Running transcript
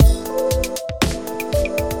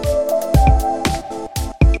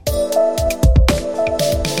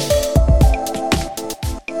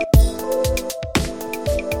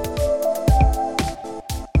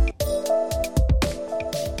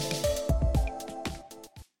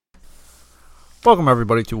Welcome,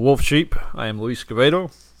 everybody, to Wolf Sheep. I am Luis Quevedo.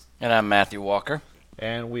 And I'm Matthew Walker.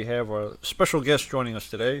 And we have a special guest joining us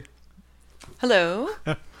today. Hello.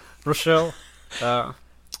 Rochelle.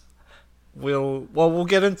 We'll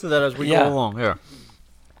get into that as we go along here.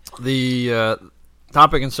 The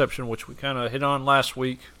topic inception, which we kind of hit on last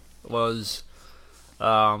week, was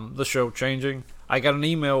the show changing. I got an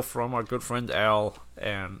email from our good friend Al,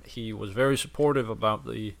 and he was very supportive about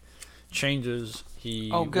the changes. He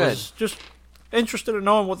was just interested in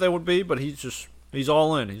knowing what they would be, but he's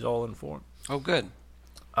all in. He's all in for it. Oh, good.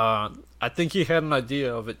 I think he had an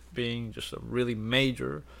idea of it being just a really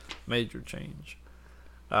major change.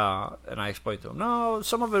 And I explained to him, no,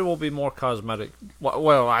 some of it will be more cosmetic.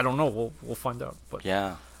 Well, I don't know. We'll find out. But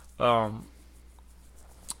yeah.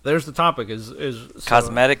 There's the topic. Is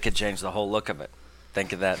cosmetic could change the whole look of it.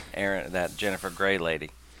 Think of that Jennifer Grey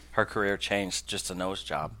lady. Her career changed just a nose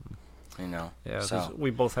job. You know. Yeah. So.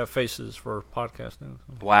 We both have faces for podcasting.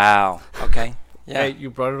 So. Wow. Okay. Yeah. Hey,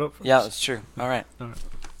 you brought it up. Yeah, that's true. All right.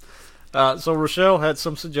 So Rochelle had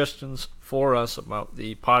some suggestions for us about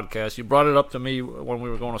the podcast. You brought it up to me when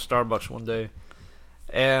we were going to Starbucks one day,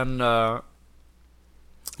 and I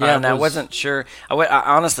wasn't sure. I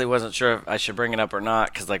honestly wasn't sure if I should bring it up or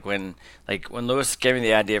not, because when Lewis gave me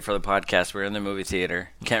the idea for the podcast, we were in the movie theater.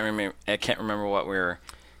 I can't remember what we were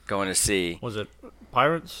going to see. Was it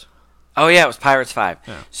Pirates? Oh yeah, it was Pirates 5.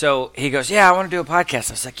 Yeah. So he goes, "Yeah, I want to do a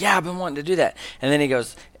podcast." I was like, "Yeah, I've been wanting to do that." And then he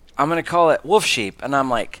goes, "I'm going to call it Wolf Sheep," and I'm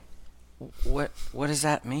like, What does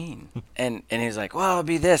that mean? And he's like, well, it'll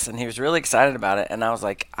be this, and he was really excited about it. And I was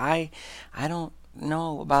like, I don't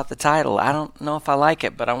know about the title. I don't know if I like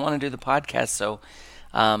it, but I want to do the podcast. So,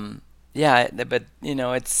 yeah, but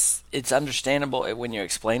it's understandable when you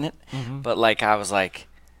explain it. Mm-hmm. But I was like,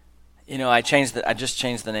 I just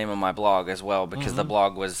changed the name of my blog as well, because the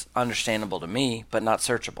blog was understandable to me, but not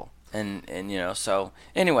searchable. And so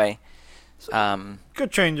anyway. Good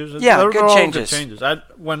changes. Yeah, They're good all changes. Good changes.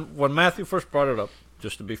 When Matthew first brought it up,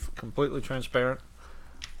 just to be completely transparent,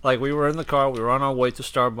 we were in the car, we were on our way to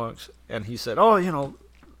Starbucks, and he said, "Oh,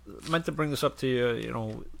 meant to bring this up to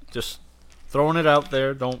you. Just throwing it out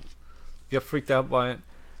there. Don't get freaked out by it."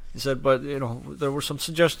 He said, "But there were some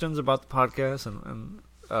suggestions about the podcast, and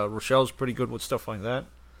Rochelle's pretty good with stuff like that."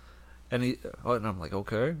 And I'm like,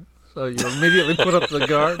 "Okay." So you immediately put up the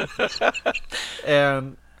guard,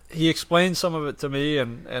 and he explained some of it to me,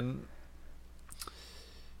 and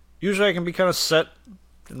usually I can be kind of set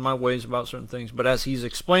in my ways about certain things, but as he's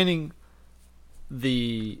explaining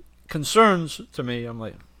the concerns to me, I'm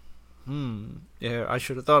like, yeah, I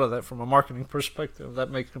should have thought of that from a marketing perspective. That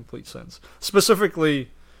makes complete sense.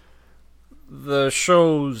 Specifically, the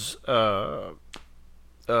show's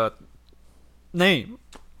name,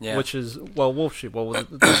 which is, Wolf Sheep. Well,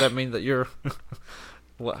 does that mean that you're...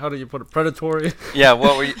 How do you put it? Predatory? Yeah,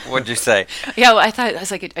 what'd you say? Yeah, I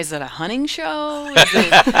was like, is it a hunting show? Is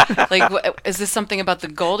it, is this something about the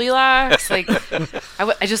Goldilocks? I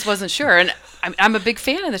just wasn't sure. And I'm a big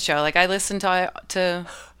fan of the show. I listen to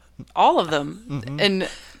all of them. And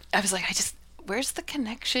I was like, where's the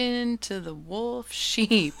connection to the wolf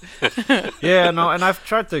sheep? Yeah, no, and I've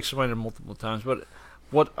tried to explain it multiple times, but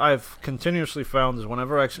what I've continuously found is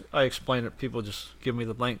whenever I explain it, people just give me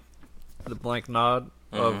the blank nod.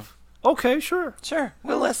 Of okay, sure,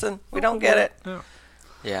 we'll listen. We don't get it.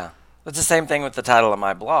 Yeah. It's the same thing with the title of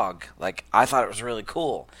my blog. I thought it was really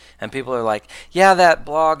cool, and people are like, "Yeah, that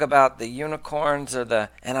blog about the unicorns and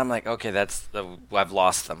I'm like, "Okay, I've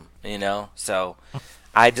lost them." So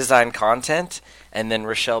I design content, and then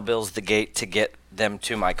Rochelle builds the gate to get them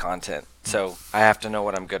to my content. So I have to know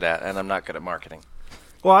what I'm good at, and I'm not good at marketing.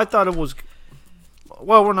 Well, I thought it was.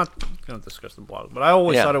 Well, we're not going to discuss the blog, but I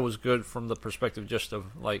always thought it was good from the perspective just of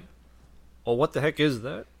what the heck is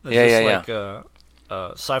that? Is this a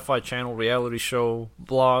Sci-Fi Channel reality show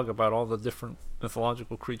blog about all the different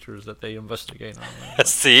mythological creatures that they investigate on?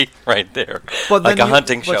 See, right there, but a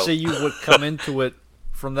hunting show. But say you would come into it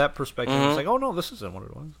from that perspective. It's like, oh no, this isn't what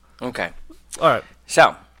it was. Okay. All right.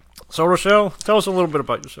 So Rochelle, tell us a little bit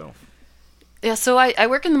about yourself. Yeah, so I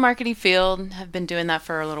work in the marketing field. Have been doing that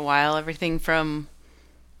for a little while. Everything from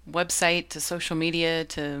website to social media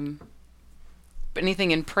to anything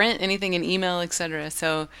in print, anything in email, etc.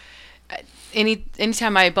 So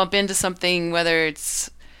anytime I bump into something, whether it's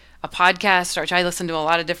a podcast, or I listen to a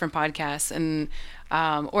lot of different podcasts, and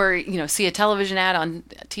or see a television ad on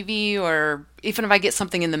TV, or even if I get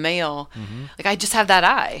something in the mail, I just have that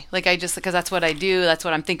eye. Because that's what I do. That's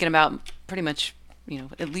what I'm thinking about pretty much,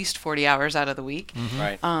 at least 40 hours out of the week.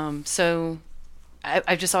 Right. So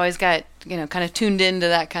I've just always got, kind of tuned into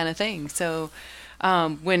that kind of thing. So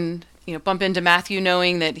when, bump into Matthew,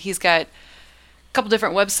 knowing that he's got couple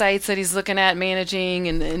different websites that he's looking at managing,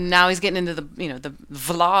 and now he's getting into the the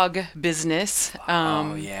vlog business.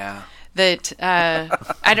 Oh yeah. That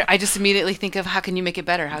I just immediately think of, how can you make it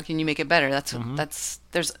better? How can you make it better?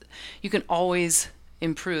 You can always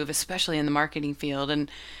improve, especially in the marketing field. And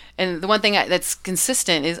the one thing that's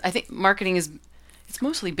consistent is, I think marketing it's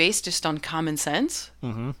mostly based just on common sense.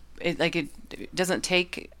 Mm-hmm. It doesn't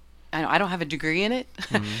take. I don't have a degree in it,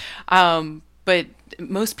 but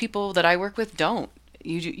most people that I work with don't.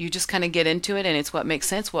 You just kind of get into it, and it's what makes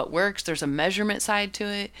sense, what works. There's a measurement side to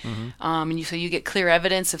it, and so you get clear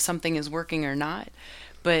evidence if something is working or not.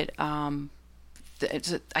 But I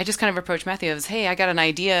just kind of approach Matthew as, hey, I got an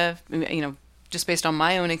idea, just based on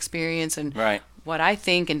my own experience and what I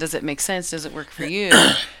think, and does it make sense? Does it work for you?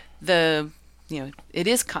 It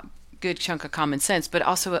is good chunk of common sense, but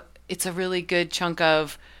also it's a really good chunk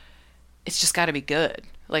of, it's just got to be good.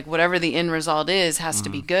 Like, whatever the end result is has to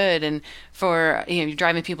be good. And for, you're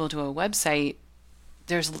driving people to a website,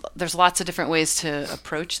 there's lots of different ways to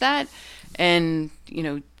approach that. And,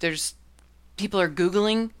 there's people are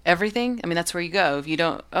Googling everything. I mean, that's where you go. If you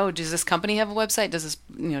don't, does this company have a website? Does this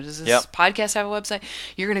podcast have a website?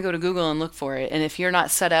 You're going to go to Google and look for it. And if you're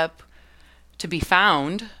not set up to be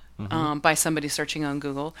found by somebody searching on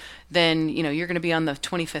Google, then you're going to be on the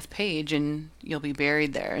 25th page and you'll be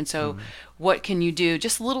buried there. And so what can you do?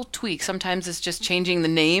 Just little tweaks. Sometimes it's just changing the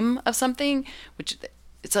name of something, which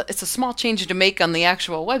it's a small change to make on the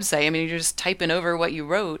actual website. I mean, you're just typing over what you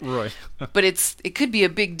wrote, right? But it could be a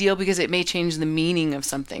big deal because it may change the meaning of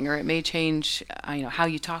something, or it may change how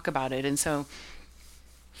you talk about it. And so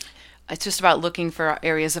it's just about looking for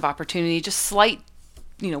areas of opportunity, just slight,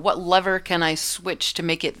 what lever can I switch to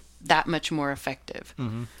make it that much more effective.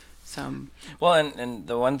 So well, and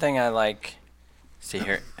the one thing I like, see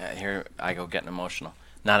here I go getting emotional,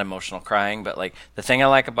 not emotional crying, but like the thing I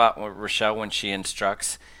like about Rochelle when she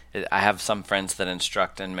instructs, I have some friends that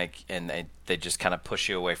instruct and they just kind of push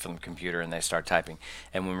you away from the computer and they start typing.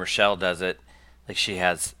 And when Rochelle does it, like, she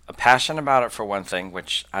has a passion about it for one thing,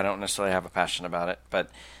 which I don't necessarily have a passion about it,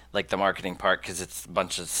 but like the marketing part, because it's a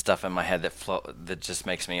bunch of stuff in my head that just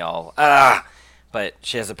makes me all But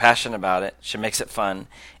she has a passion about it. She makes it fun.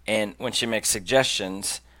 And when she makes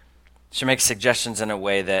suggestions in a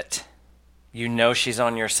way that she's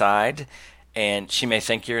on your side, and she may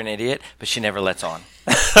think you're an idiot, but she never lets on.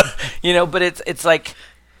 But it's like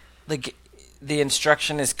the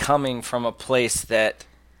instruction is coming from a place that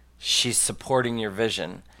she's supporting your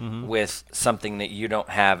vision with something that you don't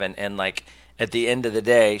have. And like, at the end of the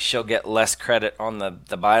day, she'll get less credit on the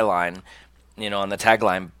byline, on the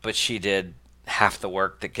tagline, but she did half the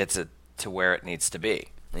work that gets it to where it needs to be,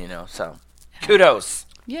 so kudos.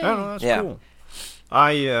 Yeah, that's cool.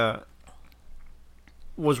 I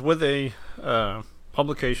was with a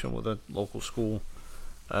publication with a local school,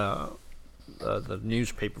 the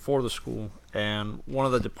newspaper for the school, and one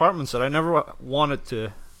of the departments that I never wanted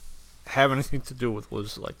to have anything to do with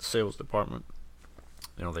was like the sales department.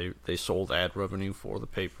 They sold ad revenue for the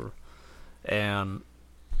paper, and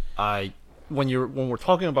when we're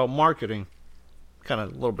talking about marketing, kind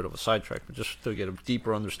of a little bit of a sidetrack, but just to get a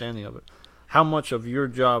deeper understanding of it, how much of your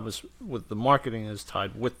job is with the marketing is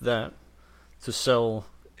tied with that to sell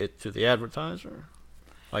it to the advertiser?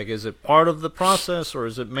 Like, is it part of the process, or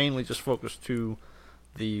is it mainly just focused to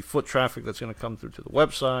the foot traffic that's going to come through to the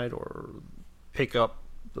website or pick up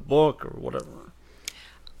the book or whatever?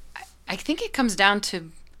 I think it comes down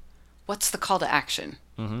to what's the call to action.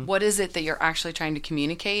 What is it that you're actually trying to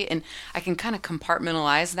communicate? And I can kind of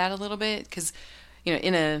compartmentalize that a little bit, because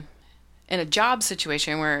in a job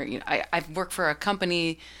situation where I've worked for a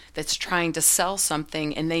company that's trying to sell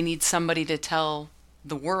something and they need somebody to tell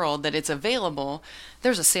the world that it's available,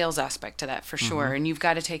 there's a sales aspect to that for sure. And you've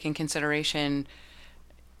got to take in consideration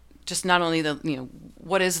just not only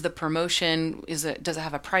what is the promotion, does it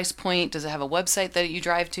have a price point, does it have a website that you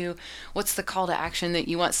drive to, what's the call to action that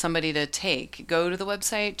you want somebody to take, go to the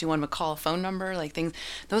website, do you want them to call a phone number, like things,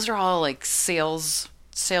 those are all like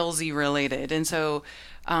salesy related. And so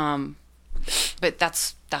but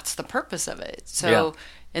that's the purpose of it. So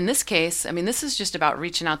in this case, I mean, this is just about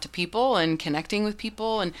reaching out to people and connecting with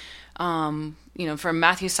people. And from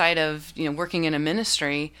Matthew's side of working in a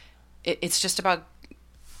ministry, it's just about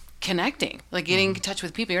connecting, like getting in touch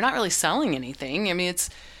with people. You're not really selling anything. I mean,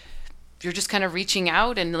 you're just kind of reaching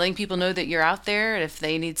out and letting people know that you're out there if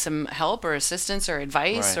they need some help or assistance or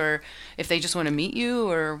advice, or if they just want to meet you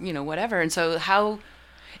or whatever. And so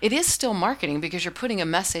it is still marketing, because you're putting a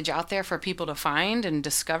message out there for people to find and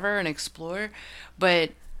discover and explore,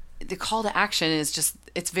 but the call to action is just,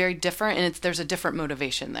 it's very different, and there's a different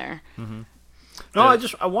motivation there. No,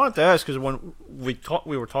 I wanted to ask because when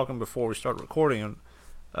we were talking before we started recording,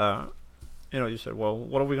 and you said, well,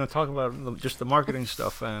 what are we going to talk about? Just the marketing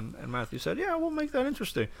stuff, and Matthew said, yeah, we'll make that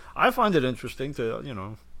interesting. I find it interesting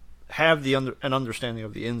to have an understanding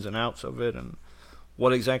of the ins and outs of it and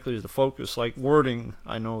what exactly is the focus. Like wording,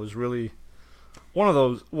 I know is really one of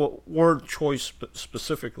those word choice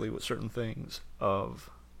specifically with certain things of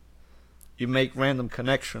you make random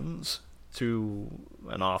connections to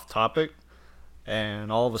an off topic.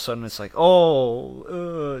 And all of a sudden it's like,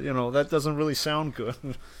 that doesn't really sound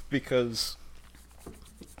good because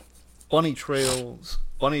bunny trail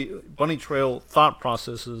thought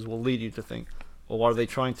processes will lead you to think, well, are they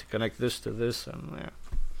trying to connect this to this? And yeah.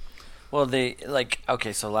 Well,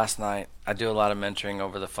 so last night I do a lot of mentoring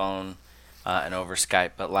over the phone and over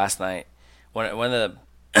Skype. But last night, one of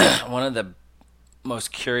the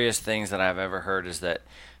most curious things that I've ever heard is that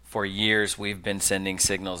for years we've been sending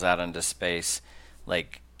signals out into space,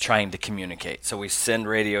 like trying to communicate. So we send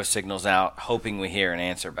radio signals out, hoping we hear an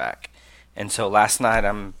answer back. And so last night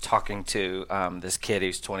I'm talking to this kid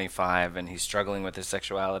who's 25 and he's struggling with his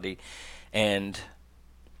sexuality, and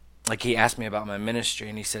like he asked me about my ministry,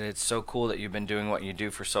 and he said, it's so cool that you've been doing what you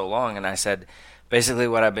do for so long. And I said, basically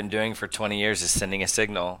what I've been doing for 20 years is sending a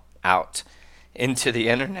signal out into the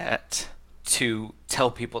internet to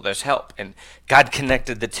tell people there's help. And God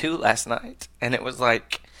connected the two last night, and it was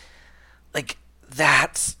like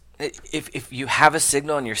that's, if you have a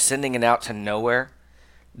signal and you're sending it out to nowhere,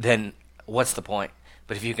 then what's the point?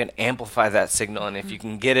 But if you can amplify that signal, and if you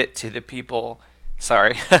can get it to the people,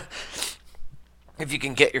 if you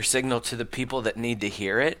can get your signal to the people that need to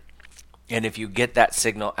hear it, and if you get that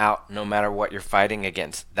signal out no matter what you're fighting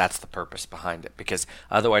against, that's the purpose behind it. Because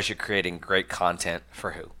otherwise you're creating great content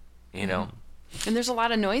for who? And there's a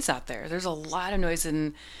lot of noise out there. There's a lot of noise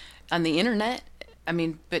on the internet. I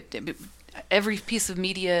mean, but every piece of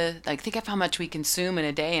media, like think of how much we consume in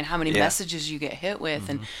a day and how many messages you get hit with,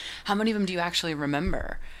 and how many of them do you actually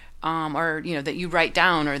remember, or that you write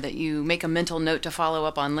down, or that you make a mental note to follow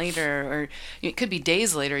up on later, or it could be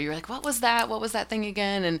days later. You're like, what was that thing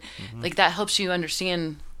again? And like that helps you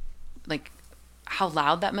understand like how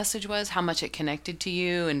loud that message was, how much it connected to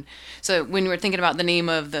you. And so when we're thinking about the name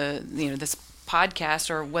of this podcast,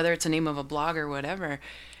 or whether it's a name of a blog or whatever,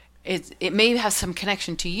 it may have some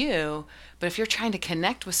connection to you, but if you're trying to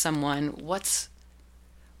connect with someone,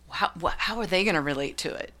 how are they going to relate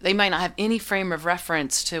to it? They might not have any frame of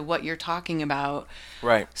reference to what you're talking about.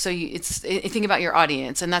 Right. So you think about your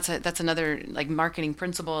audience, and that's another like marketing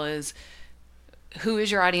principle is, who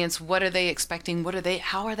is your audience? What are they expecting?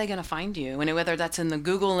 How are they going to find you? And whether that's in the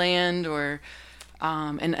Google land or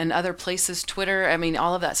and other places, Twitter, I mean,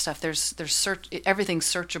 all of that stuff. There's everything's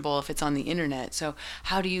searchable if it's on the internet. So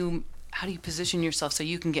how do you position yourself so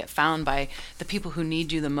you can get found by the people who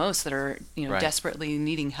need you the most, that are Right. desperately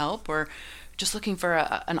needing help, or just looking for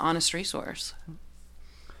an honest resource?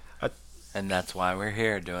 And that's why we're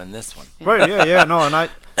here doing this one. Right, yeah, no,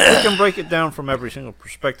 and we can break it down from every single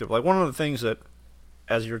perspective. Like one of the things that,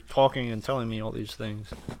 as you're talking and telling me all these things,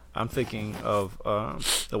 I'm thinking of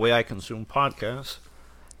the way I consume podcasts,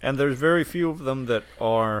 and there's very few of them that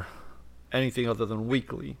are anything other than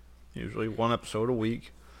weekly, usually one episode a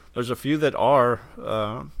week. There's a few that are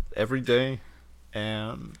every day,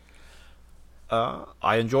 and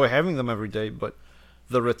I enjoy having them every day, but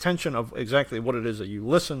the retention of exactly what it is that you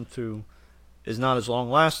listen to is not as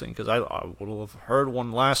long-lasting, because I would have heard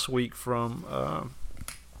one last week from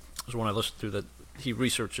was one I listened to that he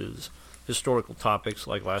researches historical topics,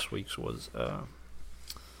 like last week's was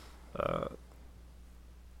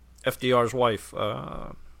FDR's wife,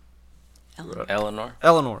 Eleanor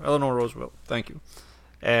Roosevelt. Thank you.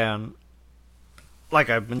 And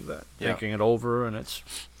like I've been thinking it over, and it's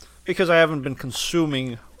because I haven't been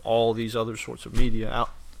consuming all these other sorts of media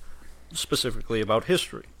out specifically about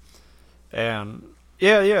history. And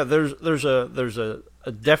there's a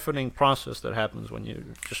deafening process that happens when you're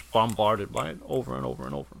just bombarded by it over and over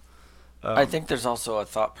and over. I think there's also a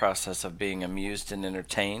thought process of being amused and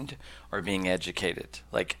entertained, or being educated.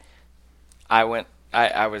 Like I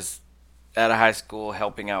was at a high school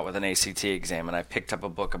helping out with an ACT exam, and I picked up a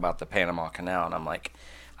book about the Panama Canal, and I'm like,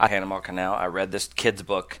 Panama Canal, I read this kid's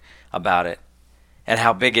book about it and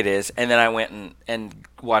how big it is, and then I went and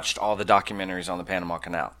watched all the documentaries on the Panama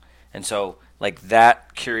Canal. And so like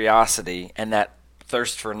that curiosity and that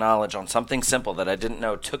thirst for knowledge on something simple that I didn't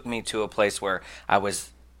know took me to a place where I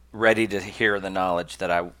was ready to hear the knowledge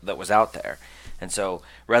that was out there. And so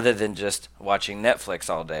rather than just watching Netflix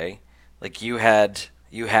all day, like you had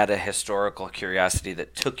a historical curiosity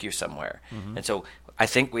that took you somewhere. And so I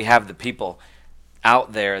think we have the people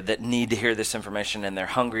out there that need to hear this information and they're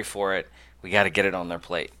hungry for it. We got to get it on their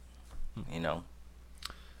plate, you know.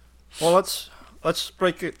 Well, let's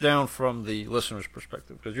break it down from the listener's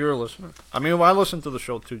perspective, because you're a listener. I mean, I listen to the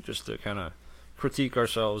show too, just to kind of critique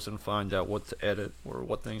ourselves and find out what to edit or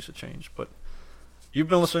what things to change. But you've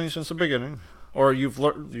been listening since the beginning, or you've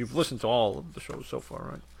listened to all of the shows so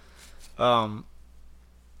far, right?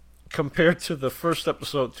 Compared to the first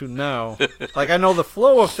episode to now, like, I know the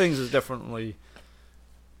flow of things is definitely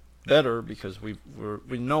better because we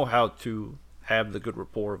know how to have the good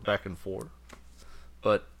rapport back and forth.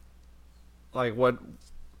 But like, what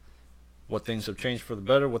things have changed for the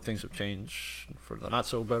better, what things have changed for the not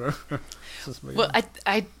so better. Well,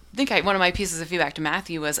 I think one of my pieces of feedback to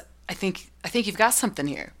Matthew was, I think you've got something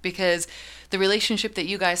here, because the relationship that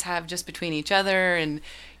you guys have just between each other and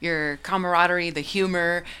your camaraderie, the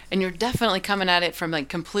humor, and you're definitely coming at it from like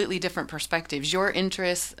completely different perspectives. Your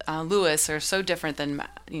interests, Lewis, are so different than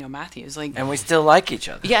Matthew's. Like, and we still like each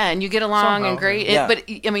other. Yeah, and you get along Somehow, and great. yeah.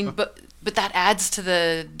 But that adds to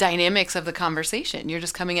the dynamics of the conversation. You're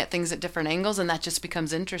just coming at things at different angles, and that just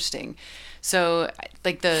becomes interesting. So,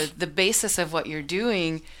 like, the basis of what you're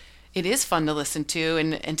doing, it is fun to listen to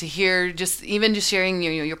and to hear, just sharing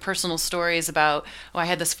your personal stories about, I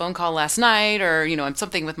had this phone call last night, or I'm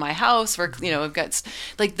something with my house, or I've got,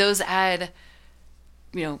 like, those add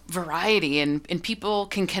variety, and people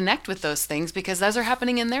can connect with those things because those are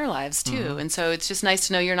happening in their lives too. Mm-hmm. And so it's just nice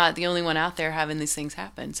to know you're not the only one out there having these things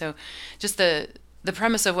happen. So just the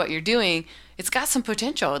premise of what you're doing, it's got some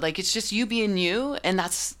potential. Like, it's just you being you, and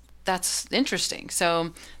that's interesting.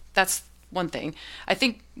 So that's one thing. I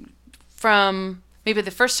think from maybe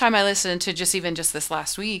the first time I listened to just this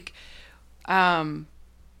last week,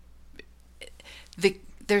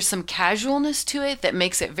 there's some casualness to it that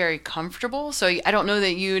makes it very comfortable. So I don't know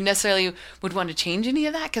that you necessarily would want to change any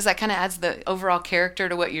of that, because that kind of adds the overall character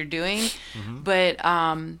to what you're doing. Mm-hmm. But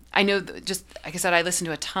I know just like I said, I listen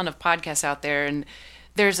to a ton of podcasts out there, and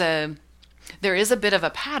there is a bit of a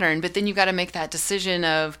pattern, but then you got to make that decision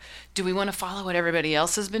of, do we want to follow what everybody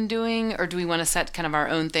else has been doing, or do we want to set kind of our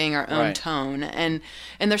own thing, our own tone? And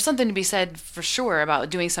there's something to be said for sure about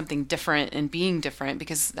doing something different and being different,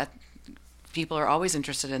 because that people are always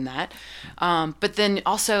interested in that. But then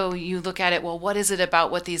also you look at it, well, what is it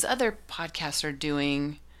about what these other podcasts are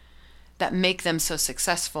doing that make them so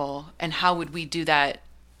successful, and how would we do that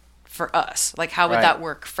for us? Like, how would that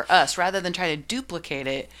work for us? Rather than try to duplicate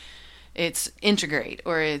it, it's integrate,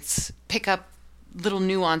 or it's pick up little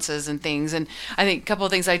nuances and things. And I think a couple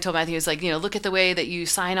of things I told Matthew is, like, look at the way that you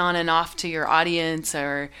sign on and off to your audience,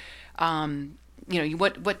 or what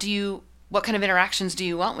kind of interactions do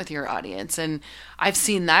you want with your audience? And I've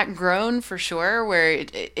seen that grown for sure, where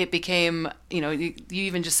it became, you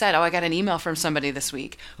even just said, I got an email from somebody this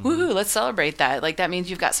week. Mm-hmm. Woohoo, let's celebrate that. Like, that means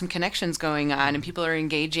you've got some connections going on, and people are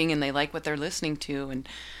engaging and they like what they're listening to. And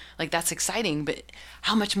like, that's exciting, but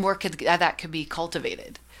how much more could be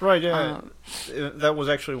cultivated? Right, yeah. That was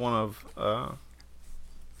actually one of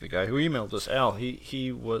the guy who emailed us, Al.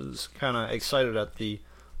 He was kind of excited at the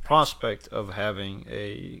prospect of having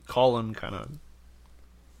a call-in kind of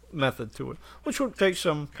method to it, which would take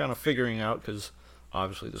some kind of figuring out, because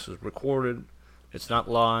obviously this is recorded, it's not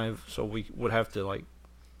live, so we would have to, like,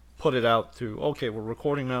 put it out to, okay, we're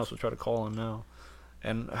recording now, so try to call in now,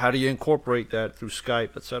 and how do you incorporate that through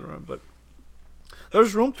Skype, etc. But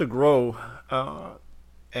there's room to grow,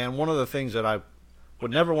 and one of the things that I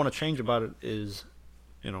would never want to change about it is,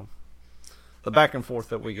 the back and forth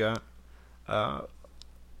that we got.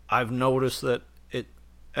 I've noticed that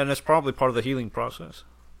and it's probably part of the healing process,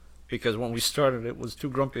 because when we started, it was two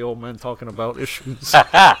grumpy old men talking about issues.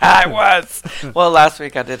 I was. Well, last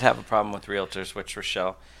week I did have a problem with realtors, which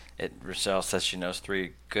Rochelle says she knows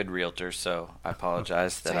 3 good realtors, so I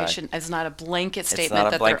apologize it's not a blanket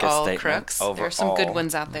statement that they're all crooks. There are some good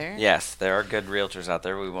ones out there. Yes, there are good realtors out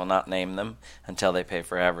there. We will not name them until they pay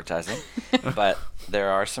for advertising, but there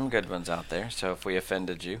are some good ones out there. So if we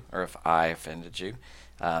offended you, or if I offended you,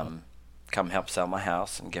 come help sell my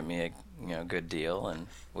house and get me a good deal, and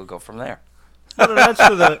we'll go from there. But it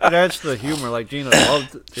adds to the humor. Like, Gina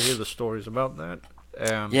loved to hear the stories about that.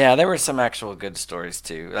 Yeah, there were some actual good stories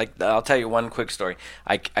too. Like, I'll tell you one quick story.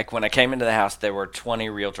 When I came into the house, there were 20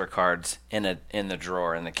 realtor cards in the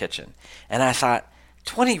drawer in the kitchen, and I thought,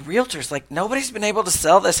 20 realtors, like, nobody's been able to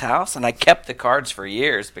sell this house, and I kept the cards for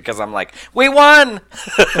years because I'm like, we won.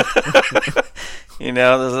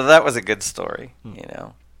 That was a good story.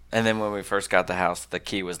 And then when we first got the house, the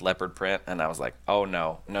key was leopard print, and I was like, oh,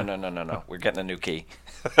 no. We're getting a new key.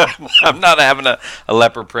 I'm not having a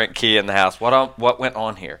leopard print key in the house. What went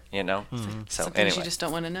on here, Mm-hmm. So some things anyway. you just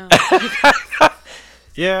don't want to know.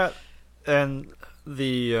 Yeah, and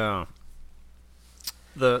the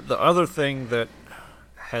other thing that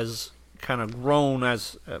has kind of grown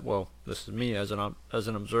as well, this is me as an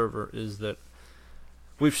observer, is that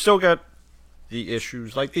we've still got the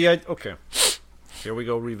issues like okay. Here we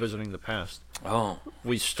go revisiting the past. Oh,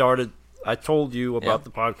 We started. I told you about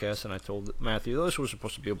the podcast, and I told Matthew this was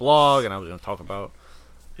supposed to be a blog, and I was going to talk about,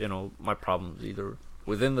 my problems either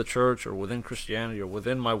within the church or within Christianity or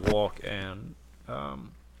within my walk, and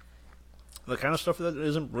the kind of stuff that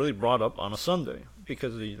isn't really brought up on a Sunday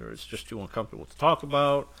because either it's just too uncomfortable to talk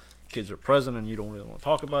about, kids are present, and you don't really want to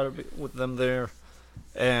talk about it with them there,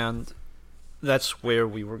 and that's where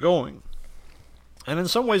we were going. And in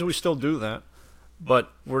some ways, we still do that,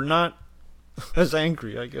 but we're not as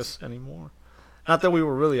angry, I guess, anymore. Not that we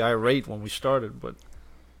were really irate when we started, but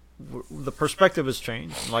the perspective has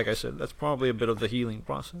changed. And like I said, that's probably a bit of the healing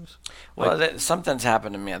process. well, something's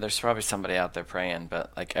happened to me. There's probably somebody out there praying,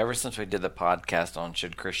 but like ever since we did the podcast on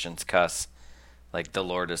Should Christians Cuss, like the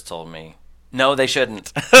Lord has told me, no, they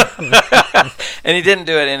shouldn't. And he didn't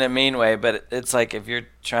do it in a mean way, but it's like if you're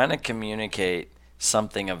trying to communicate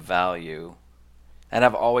something of value, and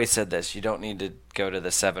I've always said this, you don't need to go to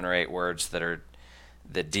the 7 or 8 words that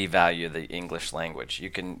devalue the English language. You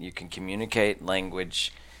can communicate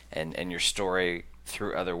language and your story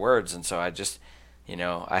through other words. And so I just,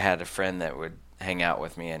 I had a friend that would hang out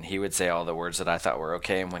with me, and he would say all the words that I thought were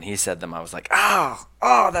okay, and when he said them, I was like, oh,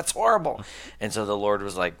 that's horrible. And so the Lord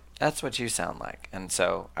was like, that's what you sound like. And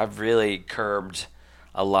so I've really curbed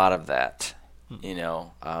a lot of that,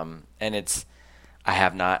 and I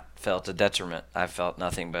have not felt a detriment. I've felt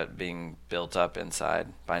nothing but being built up inside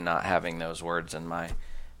by not having those words in my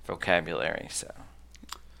vocabulary. So,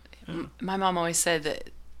 My mom always said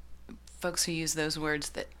that folks who use those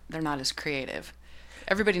words, that they're not as creative.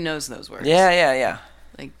 Everybody knows those words. yeah.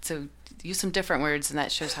 Like, so use some different words, and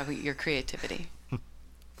that shows how your creativity.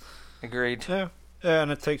 Agreed. Yeah,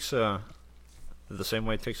 and it takes the same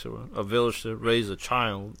way it takes a village to raise a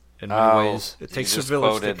child. In many ways, it takes a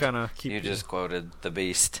village to kind of keep. You just quoted the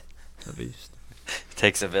beast. The beast. It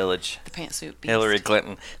takes a village. The pantsuit beast. Hillary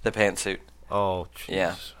Clinton, the pantsuit. Oh, jeez.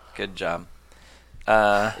 Yeah, good job.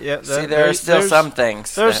 See, there are still some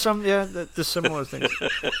things. There's some, the similar things.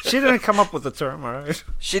 She didn't come up with the term, all right?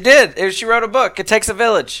 She did. She wrote a book. It takes a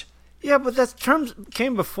village. Yeah, but that term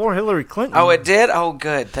came before Hillary Clinton. Oh, it did? Oh,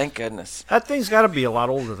 good. Thank goodness. That thing's got to be a lot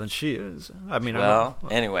older than she is. I mean, well,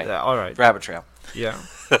 anyway. All right. Rabbit trail. Yeah,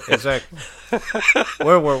 exactly.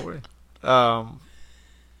 Where were we?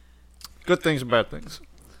 Good things and bad things.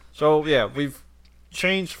 So, yeah, we've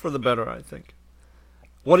changed for the better, I think.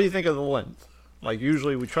 What do you think of the length? Like,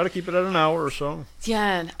 usually we try to keep it at an hour or so.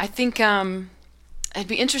 Yeah, I think it'd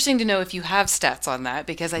be interesting to know if you have stats on that,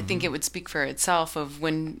 because I think it would speak for itself of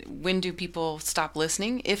when do people stop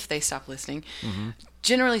listening, if they stop listening.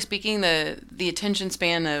 Generally speaking, the attention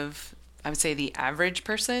span of, I would say, the average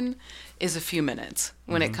person is a few minutes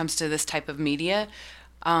when it comes to this type of media.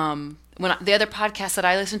 The other podcasts that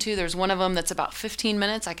I listen to, there's one of them that's about 15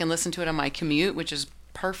 minutes. I can listen to it on my commute, which is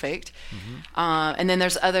perfect. And then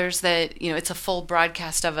there's others that, it's a full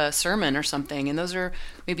broadcast of a sermon or something, and those are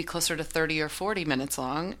maybe closer to 30 or 40 minutes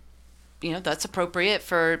long. That's appropriate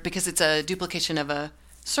because it's a duplication of a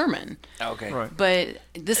sermon. Okay. Right. But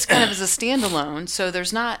this kind of is a standalone, so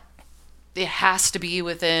there's not, it has to be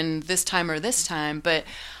within this time or this time, but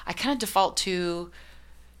I kind of default to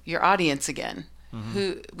your audience again.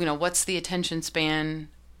 Who, what's the attention span?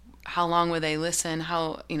 How long will they listen?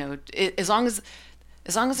 How, as long as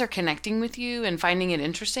they're connecting with you and finding it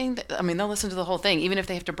interesting, they'll listen to the whole thing, even if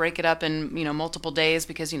they have to break it up in, multiple days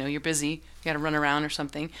because, you're busy, you got to run around or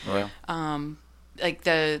something. Well.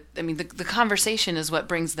 The conversation is what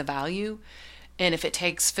brings the value. And if it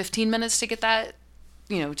takes 15 minutes to get that,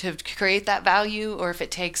 to create that value, or if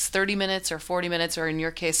it takes 30 minutes or 40 minutes, or in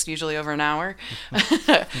your case, usually over an hour,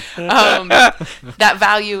 that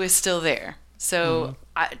value is still there. So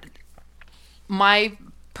my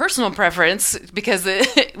personal preference, because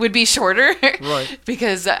it would be shorter, right?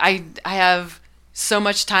 Because I have so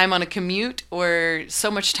much time on a commute, or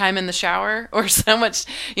so much time in the shower, or so much,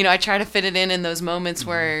 I try to fit it in those moments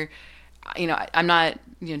where, I'm not,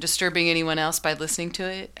 disturbing anyone else by listening to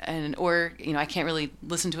it, or I can't really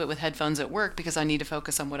listen to it with headphones at work because I need to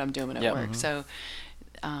focus on what I'm doing at work. So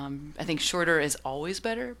I think shorter is always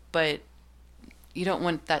better, but you don't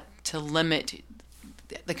want that to limit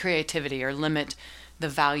the creativity or limit the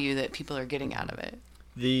value that people are getting out of it.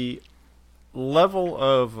 The level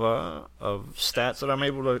of stats that I'm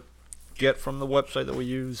able to get from the website that we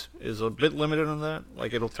use is a bit limited in that.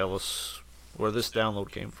 Like, it'll tell us where this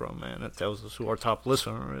download came from, and it tells us who our top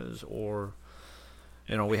listener is, or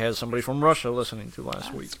we had somebody from Russia listening to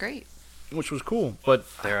last week, That's great. which was cool. But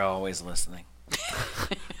They're always listening,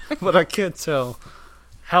 but I can't tell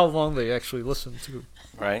how long they actually listen to,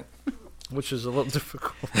 right? which is a little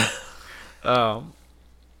difficult.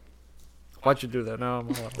 Why'd you do that? Now I'm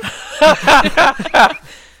a little.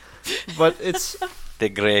 But The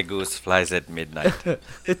gray goose flies at midnight.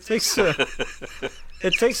 it takes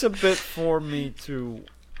a bit for me to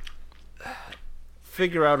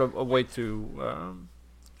figure out a way to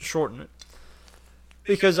shorten it,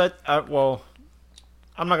 because well,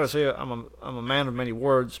 I'm not gonna say I'm a man of many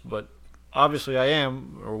words, but obviously I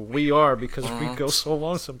am, or we are, because we go so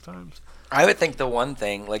long sometimes. I would think the one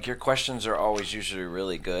thing, like, your questions are always usually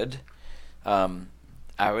really good.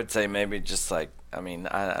 I would say maybe just like,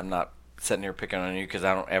 I'm not sitting here picking on you because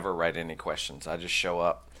I don't ever write any questions. I just show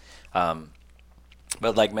up.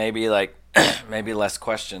 But maybe less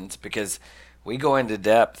questions, because we go into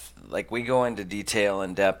depth, we go into detail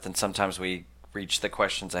and depth, and sometimes we reach the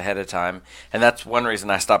questions ahead of time. And that's one reason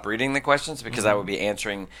I stopped reading the questions, because I would be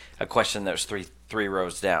answering a question that was three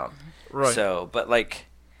rows down. Right. So, but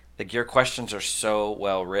your questions are so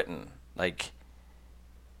well written. I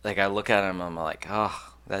look at them, I'm like,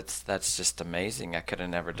 oh, that's just amazing. I could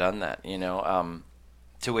have never done that,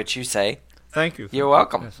 To which you say, Thank you. you're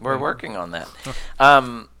welcome. Yes, We're thank you. working on that.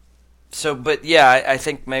 So, but yeah, I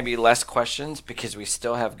think maybe less questions, because we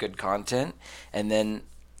still have good content. And then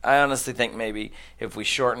I honestly think maybe if we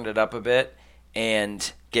shortened it up a bit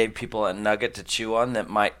and gave people a nugget to chew on, that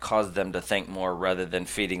might cause them to think more rather than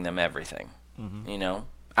feeding them everything.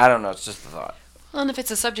 I don't know. It's just a thought. Well, and if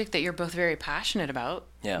it's a subject that you're both very passionate about,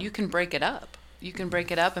 Yeah. you can break it up. You can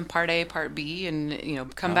break it up in part A, part B,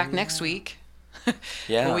 and come back next week.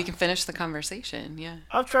 Yeah. Well, we can finish the conversation. Yeah.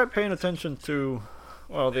 I've tried paying attention to,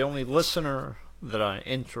 the only listener that I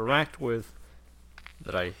interact with,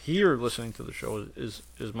 that I hear listening to the show, is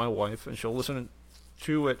my wife, and she'll listen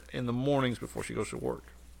to it in the mornings before she goes to work.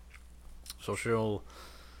 So she'll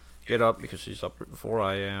get up because she's up before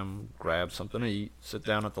I am, grab something to eat, sit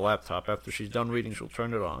down at the laptop. After she's done reading, she'll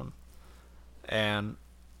turn it on. And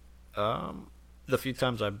the few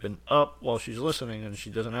times I've been up while she's listening and she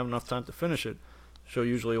doesn't have enough time to finish it, she'll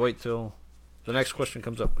usually wait till the next question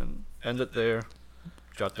comes up and end it there,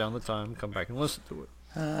 jot down the time, come back and listen to it.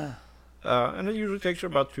 And it usually takes her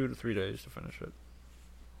about 2 to 3 days to finish it.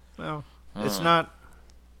 Well, it's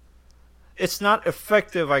not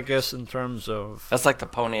effective, I guess, in terms of. That's like the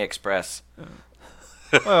Pony Express.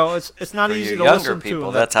 Well, it's not For easy you to younger listen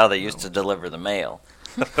people, to. that's how they used to deliver the mail.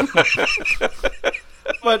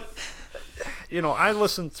 But I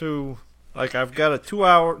listen to, I've got a 2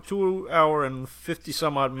 hour and 50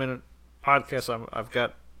 some odd minute podcast I've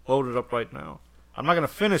got loaded up right now. I'm not going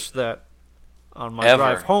to finish that on my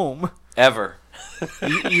drive home. Ever.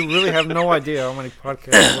 You really have no idea how many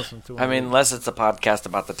podcasts I listen to. Unless it's a podcast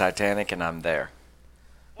about the Titanic and I'm there.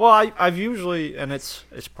 Well, I've usually, and it's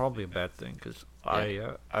probably a bad thing, because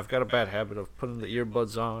I've got a bad habit of putting the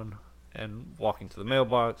earbuds on and walking to the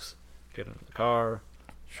mailbox, getting in the car,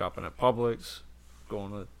 shopping at Publix,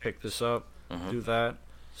 going to pick this up, do that.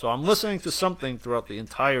 So I'm listening to something throughout the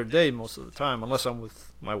entire day most of the time, unless I'm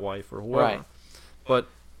with my wife or whoever. Right. But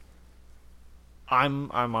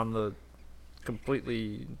I'm on the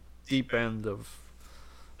completely deep end of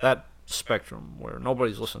that spectrum where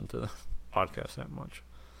nobody's listened to podcasts that much.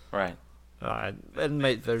 Right. And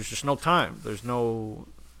there's just no time. There's no.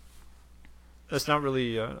 It's not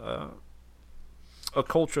really a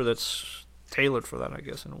culture that's tailored for that, I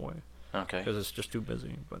guess, in a way, Okay. because it's just too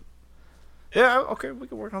busy. But yeah, okay, we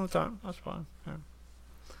can work on the time. That's fine. Yeah.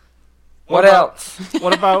 What else?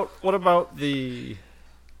 What about the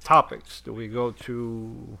topics? Do we go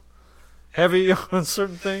too heavy on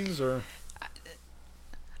certain things, or?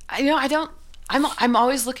 I don't. I'm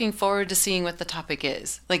always looking forward to seeing what the topic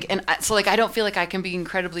is. I don't feel like I can be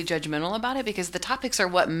incredibly judgmental about it, because the topics are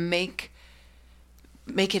what make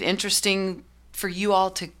it interesting for you all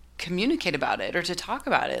to communicate about it or to talk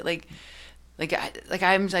about it.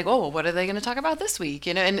 I'm like, oh, well, what are they going to talk about this week?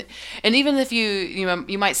 And even if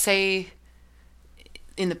you might say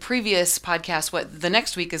in the previous podcast what the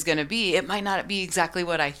next week is going to be, it might not be exactly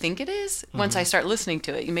what I think it is once I start listening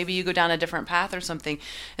to it. Maybe you go down a different path or something.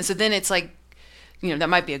 And so then it's like, that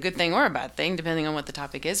might be a good thing or a bad thing, depending on what the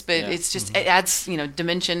topic is. But it's just, it adds,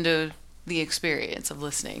 dimension to the experience of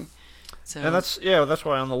listening. So. And that's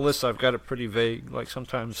why on the list I've got it pretty vague. Like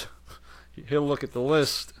sometimes he'll look at the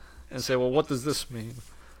list and say, well, what does this mean?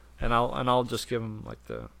 And I'll just give him like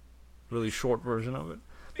the really short version of it.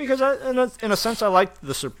 Because in a sense, I like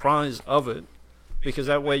the surprise of it, because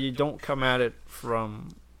that way you don't come at it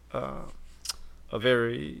from a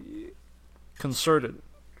very concerted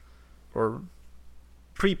or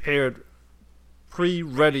prepared,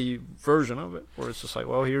 pre-ready version of it, where it's just like,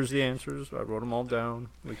 well, here's the answers. I wrote them all down.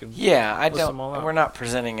 We can I list them all out. we're not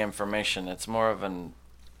presenting information. It's more of an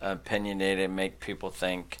opinionated, make people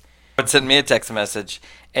think. Would send me a text message,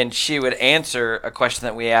 and she would answer a question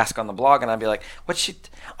that we ask on the blog, and I'd be like, "What's she?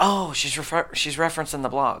 She's referencing the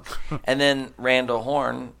blog." And then Randall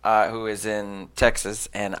Horn, who is in Texas,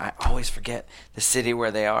 and I always forget the city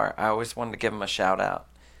where they are. I always wanted to give him a shout out.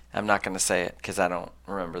 I'm not going to say it because I don't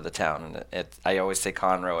remember the town, and I always say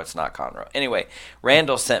Conroe. It's not Conroe. Anyway,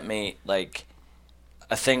 Randall sent me like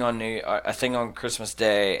a thing on Christmas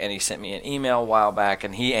Day, and he sent me an email a while back,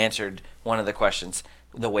 and he answered one of the questions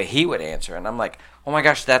the way he would answer, and I'm like, oh my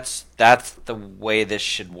gosh, that's the way this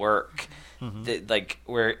should work. Like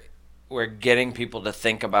we're getting people to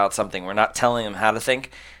think about something. We're not telling them how to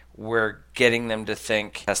think. We're getting them to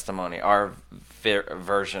think testimony, our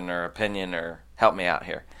version or opinion, or help me out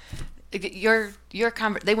here. They want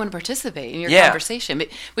to participate in your conversation,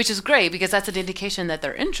 which is great because that's an indication that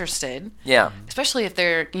they're interested. Yeah. Especially if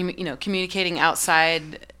they're communicating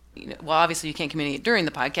outside. Well, obviously you can't communicate during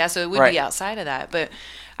the podcast, so it would be outside of that. But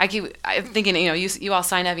I'm thinking, you all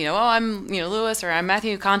sign up, I'm, Lewis, or I'm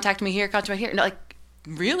Matthew, contact me here, contact me here. No, like,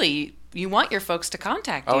 really, you want your folks to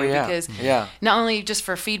contact you because not only just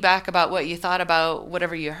for feedback about what you thought about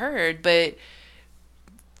whatever you heard, but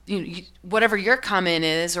whatever your comment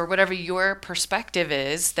is or whatever your perspective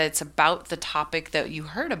is that's about the topic that you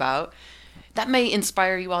heard about, that may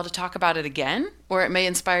inspire you all to talk about it again, or it may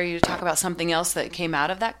inspire you to talk about something else that came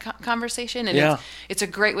out of that conversation. And it's a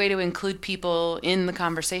great way to include people in the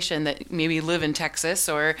conversation that maybe live in Texas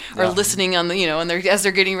or listening on the, as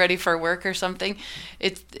they're getting ready for work or something. I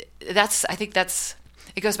think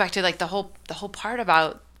it goes back to like the whole part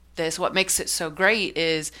about this. What makes it so great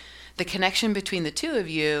is the connection between the two of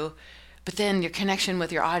you, but then your connection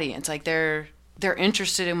with your audience. Like they're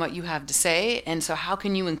interested in what you have to say, and so how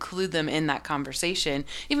can you include them in that conversation,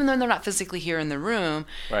 even though they're not physically here in the room?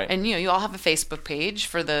 Right. And you all have a Facebook page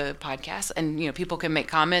for the podcast, and people can make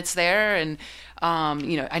comments there, and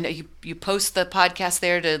I know you post the podcast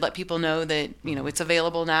there to let people know that it's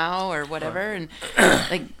available now or whatever, and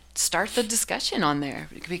like start the discussion on there,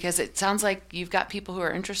 because it sounds like you've got people who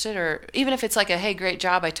are interested, or even if it's like a, hey, great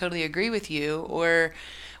job, I totally agree with you, or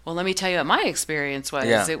well, let me tell you what my experience was.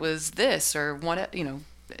 Yeah. It was this, or what,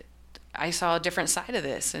 I saw a different side of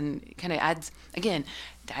this, and kind of adds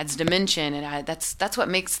dimension, and that's what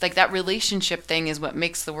makes, like, that relationship thing is what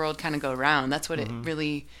makes the world kind of go round. That's what it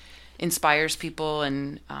really inspires people,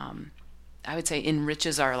 and I would say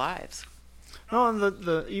enriches our lives. No,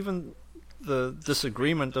 and even the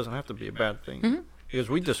disagreement doesn't have to be a bad thing, because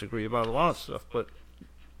we disagree about a lot of stuff, but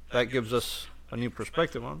that gives us a new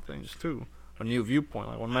perspective on things too. A new viewpoint.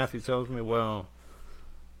 Like when Matthew tells me, well,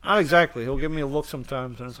 not exactly. He'll give me a look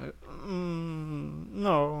sometimes, and it's like,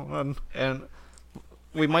 no, and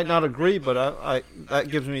we might not agree, but I that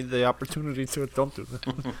gives me the opportunity to don't do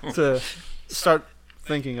that, to start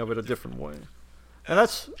thinking of it a different way, and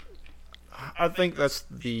I think that's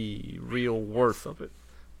the real worth of it,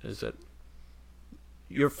 is that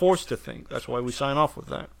you're forced to think. That's why we sign off with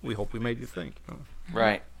that. We hope we made you think.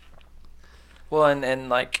 Right. Well, and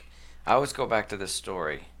like, I always go back to this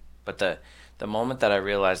story, but the moment that I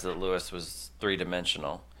realized that Lewis was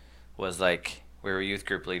three-dimensional was like we were youth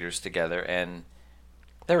group leaders together, and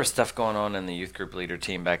there was stuff going on in the youth group leader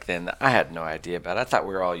team back then that I had no idea about. I thought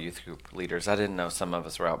we were all youth group leaders. I didn't know some of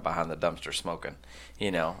us were out behind the dumpster smoking,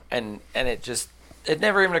 and it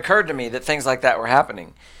never even occurred to me that things like that were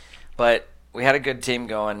happening. But we had a good team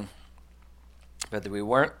going, but we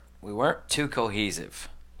weren't too cohesive.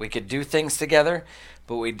 We could do things together,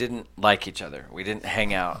 but we didn't like each other. We didn't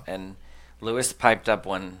hang out. And Lewis piped up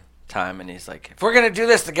one time, and he's like, if we're going to do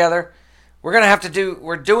this together,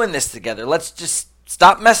 we're doing this together. Let's just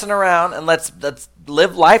stop messing around, and let's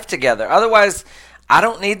live life together. Otherwise, I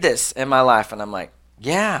don't need this in my life. And I'm like,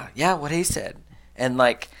 yeah, what he said. And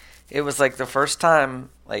like, it was like the first time,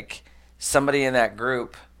 like, somebody in that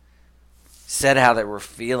group said how they were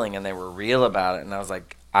feeling, and they were real about it. And I was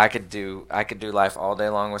like, I could do life all day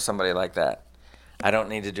long with somebody like that. I don't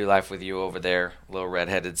need to do life with you over there, little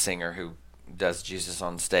redheaded singer who does Jesus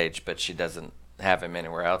on stage, but she doesn't have him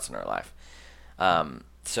anywhere else in her life.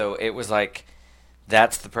 So it was like,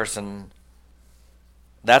 that's the person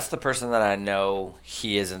that I know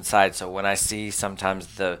he is inside. So when I see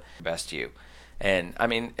sometimes the best you, and I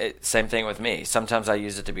mean, same thing with me. Sometimes I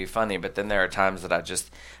use it to be funny, but then there are times that I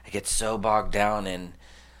get so bogged down in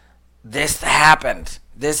this happened,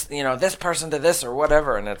 this person did this or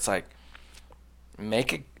whatever, and it's like,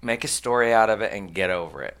 make a story out of it and get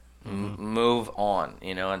over it. move on,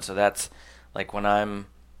 and so that's like when I'm,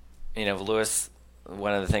 Lewis,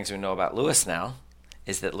 one of the things we know about Lewis now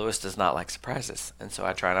is that Lewis does not like surprises, and so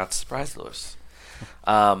I try not to surprise Lewis.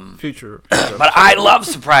 Future. But I love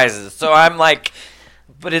surprises, so I'm like,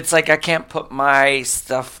 but it's like I can't put my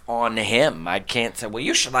stuff on him. I can't say, well,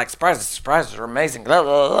 you should like surprises. Surprises are amazing, blah,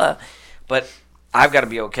 blah, blah. But I've got to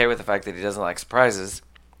be okay with the fact that he doesn't like surprises,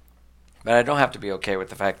 but I don't have to be okay with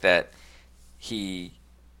the fact that he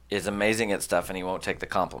is amazing at stuff and he won't take the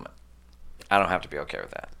compliment. I don't have to be okay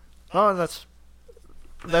with that. Oh,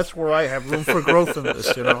 that's where I have room for growth in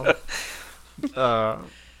this,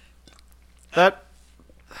 That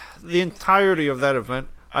the entirety of that event,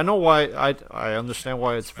 I know why, I understand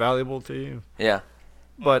why it's valuable to you. Yeah.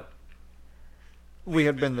 But we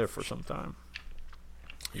had been there for some time.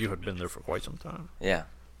 You had been there for quite some time. Yeah.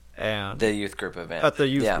 And the youth group event. At the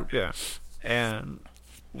youth group, yeah. And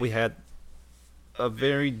we had a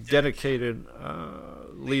very dedicated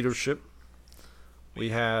leadership. We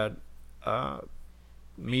had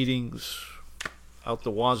meetings out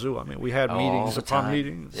the wazoo. I mean, we had meetings upon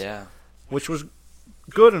meetings. Yeah. Which was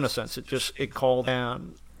good in a sense. It called,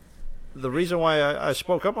 and the reason why I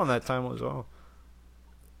spoke up on that time was,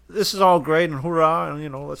 this is all great and hoorah,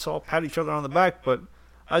 and let's all pat each other on the back. But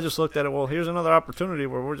I just looked at it. Well, here's another opportunity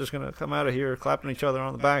where we're just gonna come out of here clapping each other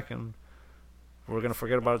on the back, and we're gonna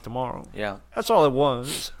forget about it tomorrow. Yeah. That's all it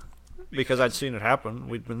was, because I'd seen it happen.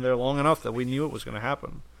 We'd been there long enough that we knew it was gonna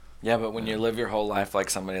happen. Yeah, but when you live your whole life like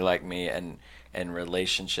somebody like me, and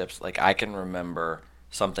relationships, like I can remember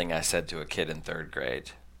something I said to a kid in 3rd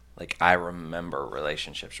grade. Like, I remember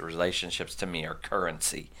relationships. Relationships to me are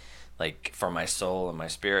currency, like, for my soul and my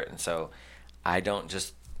spirit. And so I don't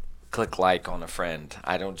just click like on a friend.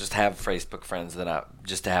 I don't just have Facebook friends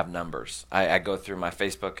just to have numbers. I go through my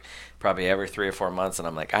Facebook probably every 3 or 4 months, and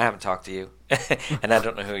I'm like, I haven't talked to you, and I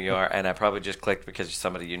don't know who you are. And I probably just clicked because you're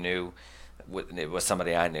somebody you knew. It was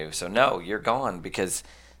somebody I knew. So, no, you're gone because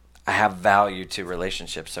I have value to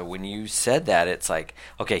relationships. So when you said that, it's like,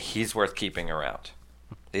 okay, he's worth keeping around.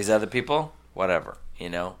 These other people, whatever,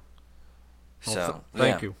 So,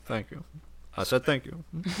 thank you. I said thank you.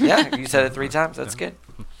 Yeah, you said it 3 times. That's good.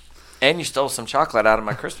 And you stole some chocolate out of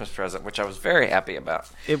my Christmas present, which I was very happy about.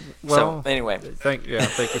 So, anyway. Thank you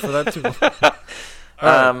for that, too.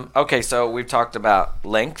 Okay, so we've talked about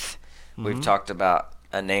length. We've talked about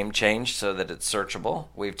a name change so that it's searchable.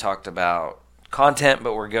 We've talked about content,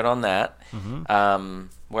 but we're good on that.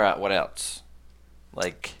 What else?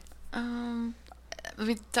 Like,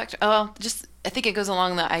 we talked. Just I think it goes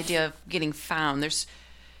along the idea of getting found. There's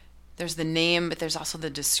the name, but there's also the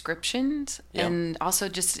descriptions, and also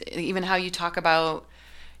just even how you talk about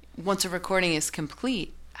once a recording is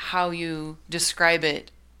complete, how you describe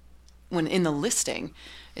it when in the listing.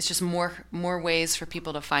 It's just more ways for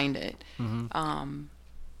people to find it.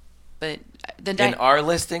 But in our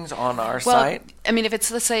listings on our site? I mean, let's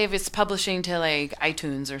say if it's publishing to like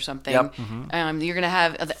iTunes or something, you're going to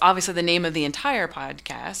have obviously the name of the entire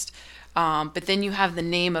podcast, but then you have the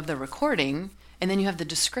name of the recording, and then you have the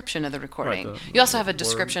description of the recording. Right, you also have a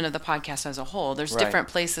description of the podcast as a whole. There's different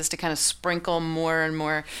places to kind of sprinkle more and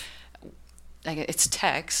more. Like it's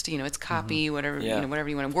text, it's copy, whatever, whatever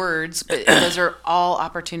you want, words, but those are all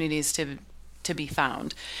opportunities to be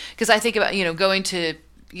found. Because I think about, going into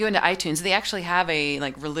iTunes, they actually have a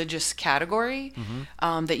like religious category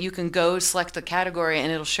that you can go select the category and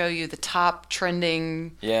it'll show you the top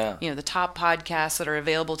trending, the top podcasts that are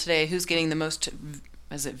available today, who's getting the most,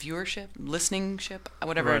 is it viewership, listening-ship,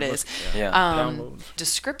 whatever it is.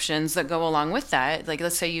 Descriptions that go along with that. Like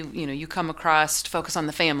let's say you come across Focus on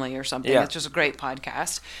the Family or something. It's just a great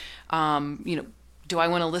podcast. Do I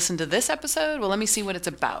want to listen to this episode? Well, let me see what it's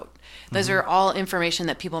about. Those are all information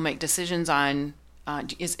that people make decisions on.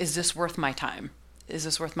 Is this worth my time? Is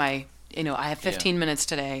this worth my, I have 15 minutes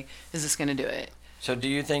today. Is this going to do it? So do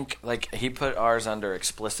you think, like, he put ours under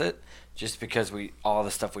explicit just because all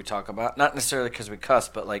the stuff we talk about, not necessarily because we cuss,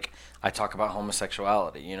 but, like, I talk about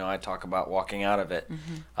homosexuality, I talk about walking out of it.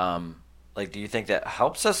 Like, do you think that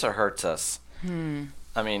helps us or hurts us?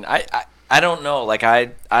 I mean, I don't know. Like,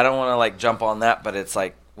 I don't want to, like, jump on that, but it's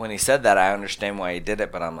like, when he said that, I understand why he did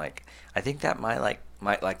it, but I'm like, I think that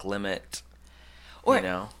might limit... Or,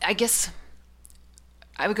 I guess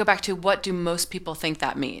I would go back to what do most people think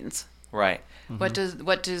that means? Right. What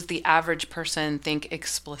does the average person think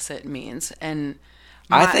explicit means? And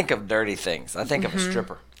I think of dirty things. I think of a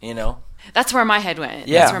stripper, That's where my head went.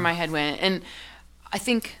 Yeah. That's where my head went. And I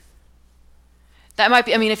think that might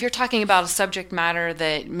be, if you're talking about a subject matter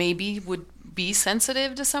that maybe be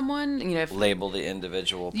sensitive to someone, if Label the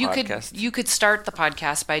individual you podcast. you could start the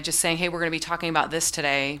podcast by just saying, hey, we're going to be talking about this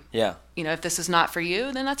today. Yeah. If this is not for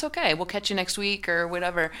you, then that's okay. We'll catch you next week or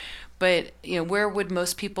whatever. But where would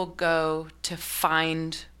most people go to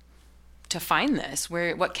find this?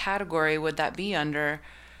 What category would that be under?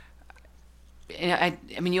 I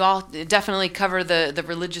mean, you all definitely cover the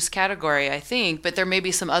religious category, I think, but there may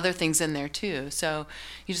be some other things in there too. So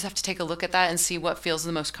you just have to take a look at that and see what feels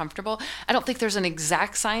the most comfortable. I don't think there's an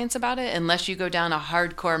exact science about it unless you go down a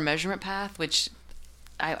hardcore measurement path, which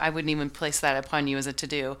I wouldn't even place that upon you as a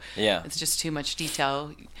to-do. Yeah. It's just too much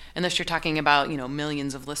detail, unless you're talking about,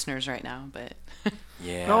 millions of listeners right now, but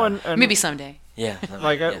Yeah. No, and maybe someday. Yeah.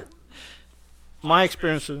 like yeah. my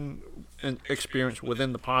experience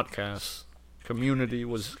within the podcast community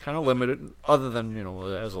was kind of limited, other than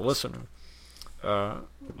as a listener.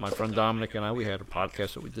 My friend Dominic and I, we had a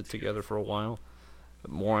podcast that we did together for a while,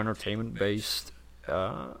 more entertainment based,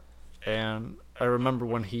 and I remember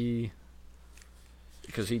when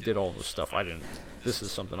because he did all this stuff, I didn't. This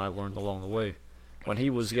is something I learned along the way. When he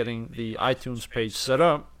was getting the iTunes page set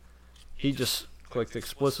up, he just clicked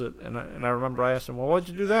explicit, and I remember I asked him, well, why'd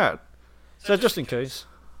you do that? He said, just in case.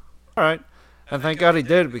 All right. And thank God he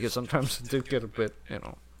did, because sometimes it did get a bit,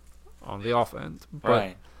 on the off end. But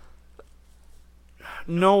Right.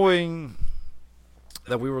 knowing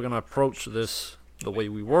that we were going to approach this the way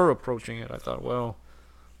we were approaching it, I thought, well,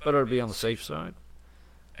 better be on the safe side.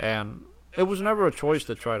 And it was never a choice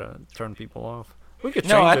to try to turn people off. We could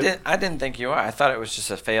change it. I didn't think you were. I thought it was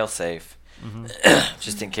just a fail-safe,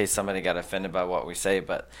 just in case somebody got offended by what we say.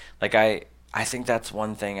 But I think that's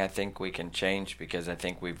one thing I think we can change, because I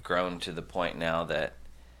think we've grown to the point now that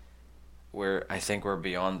I think we're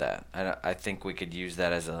beyond that. I think we could use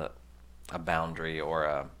that as a boundary,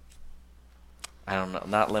 or I don't know,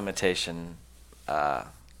 not limitation, a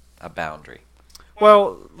boundary.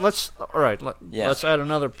 Well, let's add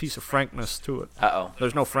another piece of frankness to it. Uh-oh.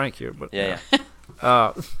 There's no Frank here, but Yeah.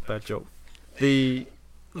 bad joke. The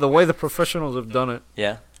way the professionals have done it,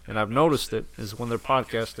 Yeah. and I've noticed it, is when they're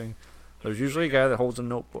podcasting, there's usually a guy that holds a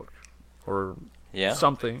notebook or Yeah.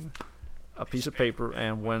 something, a piece of paper,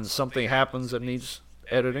 and when something happens that needs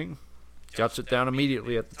editing, jots it down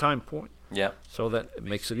immediately at the time point, Yeah. so that it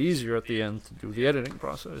makes it easier at the end to do the editing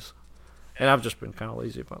process. And I've just been kind of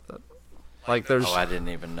lazy about that. Like there's Oh, I didn't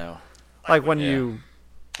even know. like when Yeah. you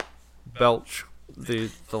belch the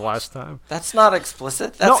last time. That's not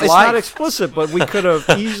explicit. That's No, it's life. not explicit, but we could have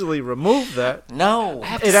easily removed that. No. I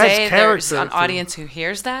have It to adds say, there's character an to- audience who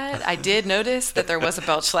hears that. I did notice that there was a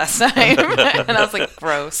belch last time, and I was like,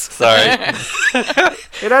 gross. Sorry.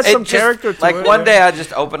 It adds some just, character to like it. one yeah. day I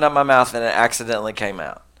just opened up my mouth and it accidentally came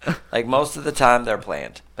out. Like most of the time they're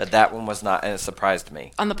planned, but that one was not, and it surprised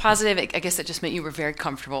me. On the positive, I guess it just meant you were very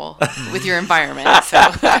comfortable with your environment. So.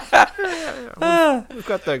 We've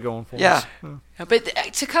got that going for Yeah. us. But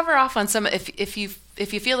to cover off on some, if you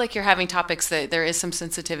feel like you're having topics that there is some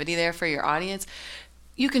sensitivity there for your audience,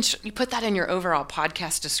 you can you put that in your overall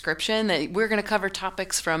podcast description, that we're going to cover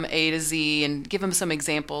topics from A to Z, and give them some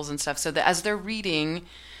examples and stuff, so that as they're reading,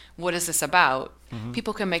 what is this about?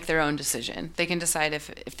 People can make their own decision. They can decide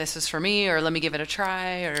if this is for me, or let me give it a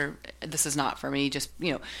try, or this is not for me. Just,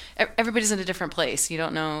 everybody's in a different place. You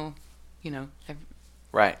don't know,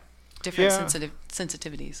 Right. different Yeah.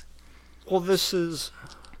 sensitivities. Well, this has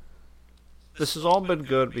all been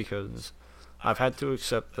good, because I've had to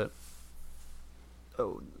accept that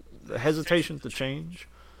the hesitation to change,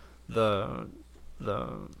 I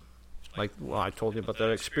told you about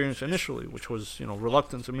that experience initially, which was,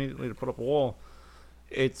 reluctance immediately to put up a wall.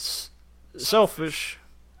 It's selfish,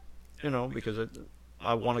 because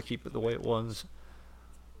I want to keep it the way it was.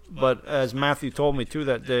 But as Matthew told me too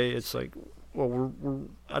that day, it's like, well, we're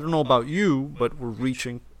I don't know about you, but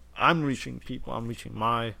I'm reaching people. I'm reaching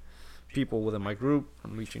my people within my group.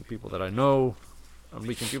 I'm reaching people that I know. I'm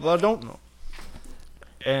reaching people I don't know.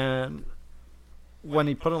 And when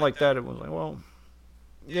he put it like that, it was like, well,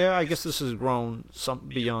 yeah, I guess this has grown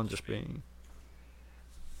beyond just being,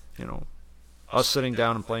 us sitting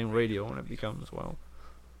down and playing radio, and it becomes, well,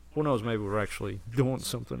 who knows, maybe we're actually doing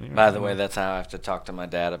something here. By the way, that's how I have to talk to my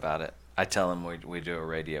dad about it. I tell him we do a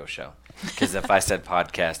radio show, because if I said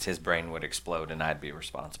podcast, his brain would explode and I'd be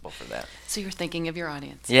responsible for that. So you're thinking of your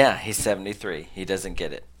audience. Yeah, he's 73. He doesn't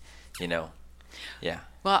get it, Yeah.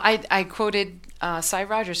 Well, I quoted Cy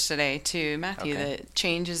Rogers today to Matthew, Okay. that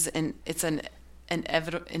change is it's an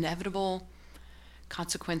inevitable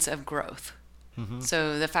consequence of growth.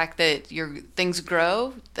 So the fact that things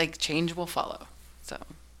grow, like change will follow. So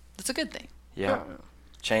that's a good thing. Yeah.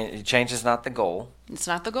 Change is not the goal. It's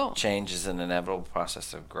not the goal. Change is an inevitable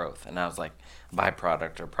process of growth. And I was like,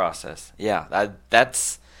 byproduct or process. Yeah,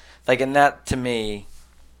 that's like, and that to me,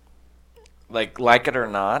 like it or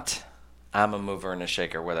not, I'm a mover and a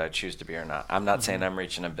shaker whether I choose to be or not. I'm not saying I'm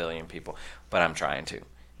reaching 1 billion people, but I'm trying to.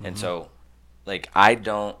 And so, like, I'm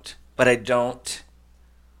not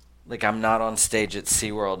on stage at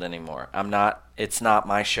SeaWorld anymore. It's not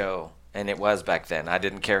my show. And it was back then. I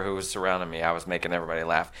didn't care who was surrounding me. I was making everybody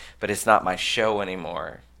laugh. But it's not my show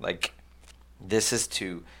anymore. Like, this is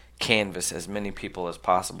to canvas as many people as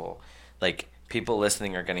possible. Like, people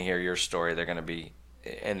listening are going to hear your story. They're going to be,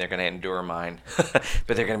 and they're going to endure mine.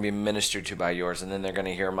 But they're going to be ministered to by yours. And then they're going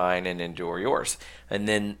to hear mine and endure yours. And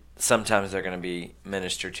then sometimes they're going to be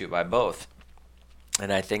ministered to by both.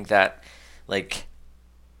 And I think that, like,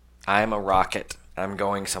 I'm a rocket. I'm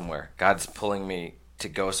going somewhere. God's pulling me to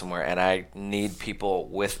go somewhere, and I need people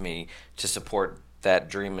with me to support that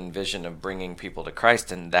dream and vision of bringing people to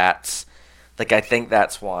Christ. And that's, like, I think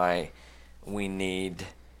that's why we need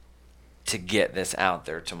to get this out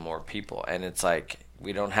there to more people. And it's like,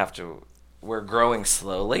 we don't have to, we're growing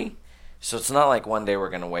slowly. So it's not like one day we're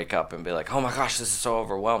going to wake up and be like, oh my gosh, this is so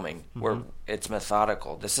overwhelming. It's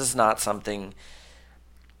methodical. This is not something,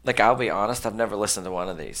 like, I'll be honest, I've never listened to one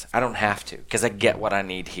of these. I don't have to, because I get what I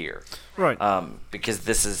need here. Right.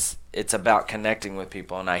 Because it's about connecting with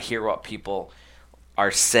people, and I hear what people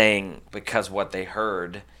are saying because what they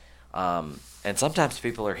heard. And sometimes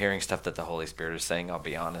people are hearing stuff that the Holy Spirit is saying, I'll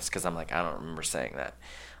be honest, because I'm like, I don't remember saying that.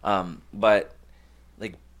 But,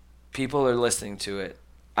 like, people are listening to it.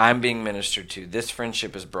 I'm being ministered to. This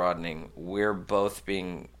friendship is broadening. We're both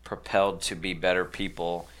being propelled to be better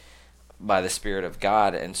people by the Spirit of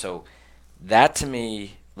God. And so that, to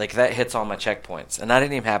me, like, that hits all my checkpoints. And I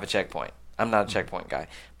didn't even have a checkpoint. I'm not a checkpoint guy.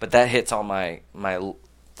 But that hits all my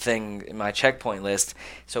checkpoint list.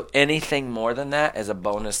 So anything more than that is a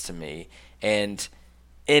bonus to me. And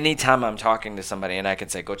anytime I'm talking to somebody and I can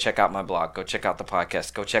say, go check out my blog, go check out the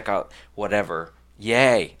podcast, go check out whatever,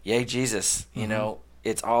 yay Jesus. You know,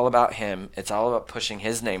 it's all about him. It's all about pushing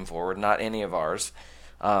his name forward, not any of ours.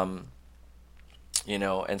 You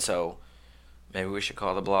know, and so maybe we should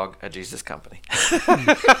call the blog a Jesus Company.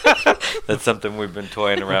 That's something we've been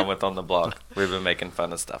toying around with on the blog. We've been making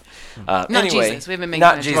fun of stuff. Not anyway, Jesus. We've been making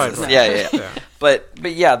not fun Jesus. of Jesus. Yeah. But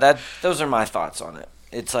yeah, those are my thoughts on it.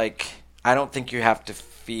 It's like, I don't think you have to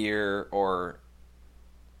fear, or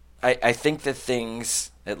I think the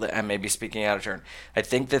things, I may be speaking out of turn, I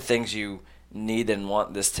think the things you need and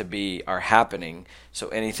want this to be are happening, so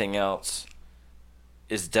anything else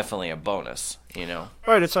is definitely a bonus, you know?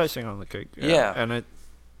 Right, it's icing on the cake. Yeah. And it,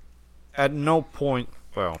 at no point,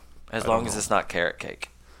 well, as long as it's not carrot cake.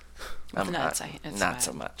 No, it's not bad.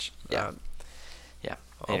 so much. Yeah.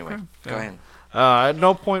 Anyway, okay. go ahead. At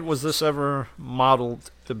no point was this ever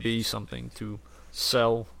modeled to be something to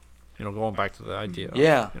sell, you know, going back to the idea of,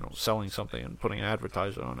 Yeah. you know, selling something and putting an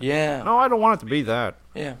advertiser on it. Yeah. No, I don't want it to be that.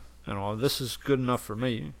 Yeah. You know, this is good enough for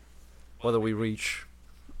me, whether we reach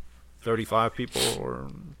 35 people or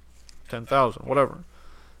 10,000, whatever.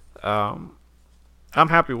 I'm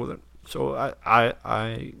happy with it. So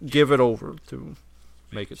I give it over to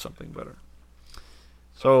make it something better.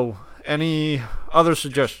 So, any other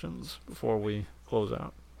suggestions before we close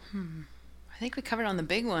out? I think we covered on the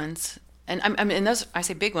big ones, and I mean, those, I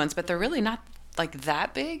say big ones, but they're really not like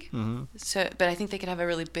that big. Mm-hmm. So, but I think they could have a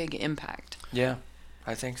really big impact. Yeah,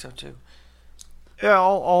 I think so too. Yeah,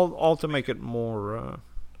 all to make it more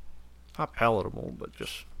not palatable, but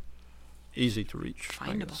just easy to reach.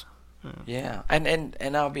 I guess. Findable. Yeah,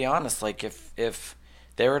 and I'll be honest, like, if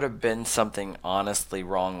there would have been something honestly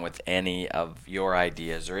wrong with any of your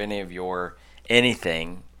ideas or any of your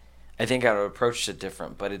anything, I think I would have approached it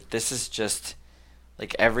different. But this is just,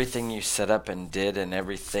 like, everything you set up and did and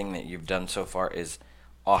everything that you've done so far is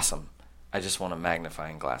awesome. I just want a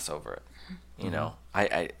magnifying glass over it, you know.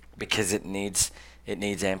 I because it needs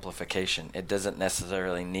amplification. It doesn't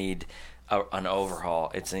necessarily need an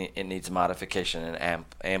overhaul. It needs modification and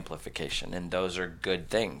amplification, and those are good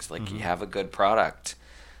things. Like, you have a good product.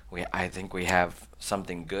 I think we have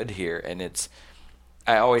something good here, and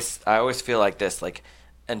I always feel like this, like,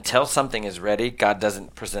 until something is ready, God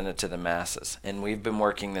doesn't present it to the masses. And we've been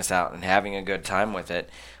working this out and having a good time with it,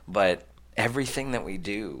 but everything that we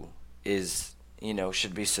do is, you know,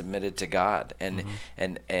 should be submitted to God, and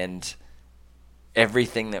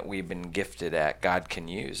everything that we've been gifted at, God can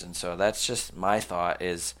use. And so that's just my thought,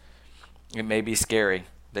 is it may be scary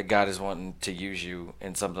that God is wanting to use you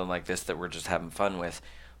in something like this that we're just having fun with,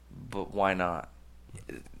 but why not?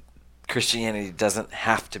 Christianity doesn't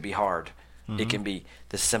have to be hard. It can be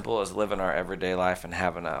as simple as living our everyday life and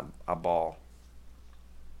having a ball.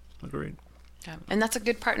 Agreed. Yeah. And that's a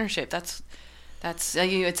good partnership. That's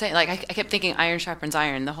you would say, like, I kept thinking iron sharpens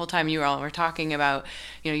iron the whole time you all were talking about,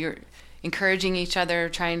 you're encouraging each other,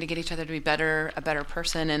 trying to get each other to be a better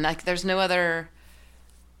person. And like, there's no other,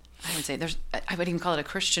 I would say I would even call it a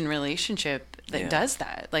Christian relationship that does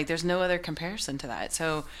that. Like, there's no other comparison to that.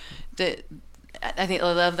 So I think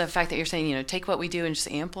I love the fact that you're saying, take what we do and just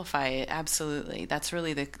amplify it. Absolutely. That's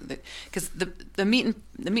really because the meat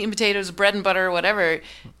and potatoes, bread and butter, whatever,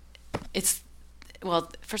 first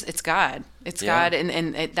it's God. It's God.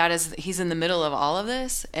 And that is, he's in the middle of all of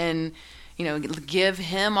this. And, give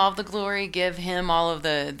him all the glory, give him all of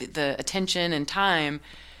the attention and time.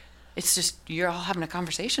 It's just, you're all having a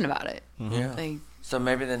conversation about it. Yeah. Like, so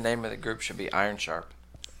maybe the name of the group should be Iron Sharp.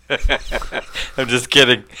 I'm just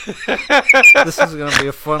kidding. This is going to be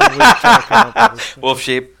a fun week talking about this. Wolf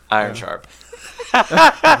Sheep, Iron Sharp.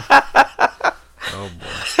 Oh,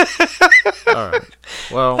 boy. All right.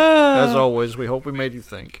 Well, as always, we hope we made you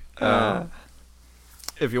think.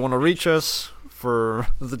 If you want to reach us for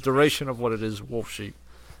the duration of what it is, Wolf Sheep,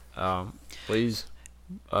 please,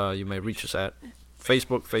 you may reach us at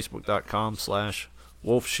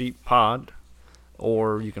facebook.com/wolfsheeppod,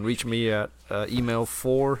 or you can reach me at email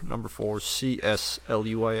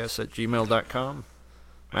 4CSLUIS@gmail.com.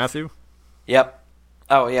 Matthew? Yep.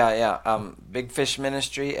 Oh, yeah.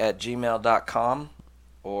 bigfishministry@gmail.com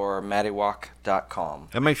or maddywalk.com.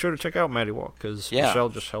 And make sure to check out Matty Walk, because Michelle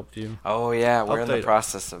just helped you. Oh, yeah. We're in the Update it.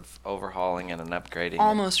 process of overhauling and upgrading.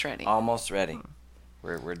 almost ready. Almost ready.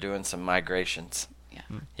 We're doing some migrations. Yeah.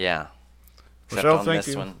 Yeah. Except Michelle, on thank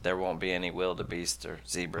this you. one, there won't be any wildebeest or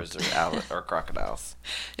zebras or or crocodiles.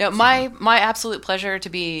 My absolute pleasure to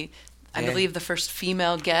be, I believe, the first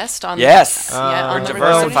female guest on Yes. on we're the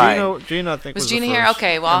diversifying. recording. Gina, I think Was was Gina the here? first.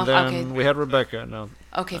 Okay, well, and then okay. we had Rebecca. No,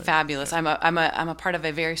 Okay, fabulous. I'm a part of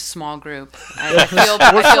a very small group. I We're feel sorry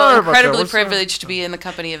about that. incredibly We're sorry. privileged to be in the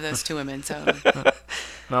company of those two women. So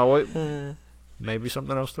no, wait, maybe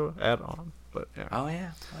something else to add on, but yeah. Oh,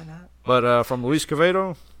 yeah. Why not? But from Luis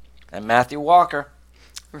Quevedo, And Matthew Walker.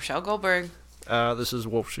 Rochelle Goldberg. this is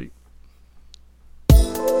Wolf Sheep.